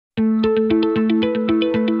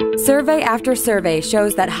Survey after survey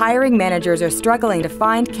shows that hiring managers are struggling to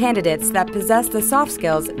find candidates that possess the soft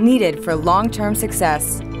skills needed for long-term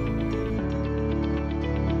success.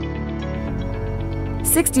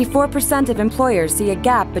 64% of employers see a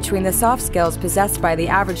gap between the soft skills possessed by the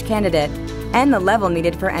average candidate and the level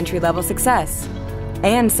needed for entry-level success.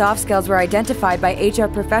 And soft skills were identified by HR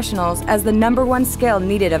professionals as the #1 skill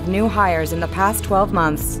needed of new hires in the past 12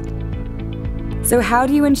 months. So how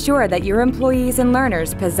do you ensure that your employees and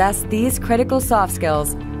learners possess these critical soft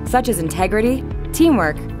skills, such as integrity,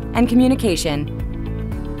 teamwork, and communication?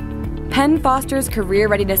 Penn Foster's Career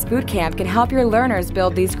Readiness Bootcamp can help your learners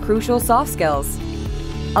build these crucial soft skills.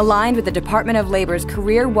 Aligned with the Department of Labor's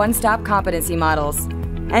Career One-Stop Competency Models,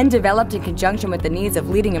 and developed in conjunction with the needs of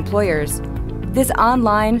leading employers, this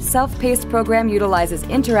online, self-paced program utilizes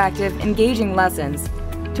interactive, engaging lessons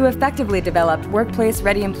to effectively develop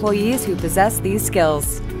workplace-ready employees who possess these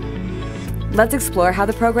skills. Let's explore how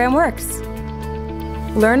the program works.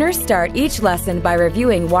 Learners start each lesson by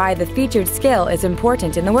reviewing why the featured skill is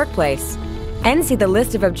important in the workplace, and see the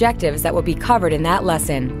list of objectives that will be covered in that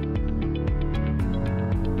lesson.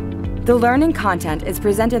 The learning content is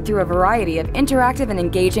presented through a variety of interactive and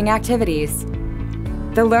engaging activities.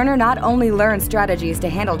 The learner not only learns strategies to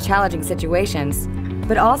handle challenging situations,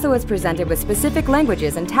 but also is presented with specific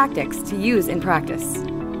languages and tactics to use in practice.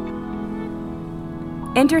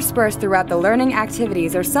 Interspersed throughout the learning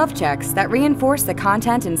activities are self-checks that reinforce the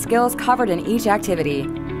content and skills covered in each activity.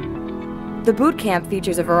 The bootcamp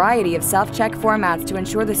features a variety of self-check formats to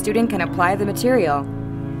ensure the student can apply the material,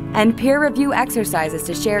 and peer review exercises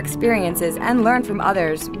to share experiences and learn from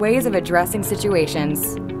others ways of addressing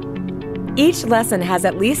situations. Each lesson has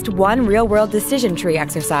at least one real-world decision tree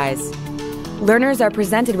exercise. Learners are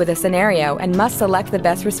presented with a scenario and must select the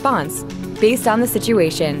best response based on the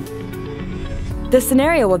situation. The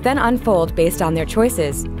scenario will then unfold based on their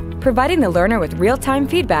choices, providing the learner with real-time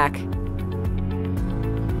feedback.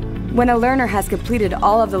 When a learner has completed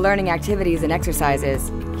all of the learning activities and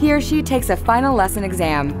exercises, he or she takes a final lesson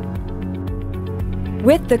exam.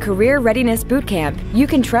 With the Career Readiness Bootcamp, you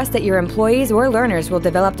can trust that your employees or learners will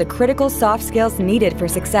develop the critical soft skills needed for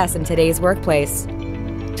success in today's workplace.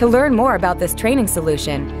 To learn more about this training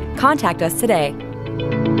solution, contact us today.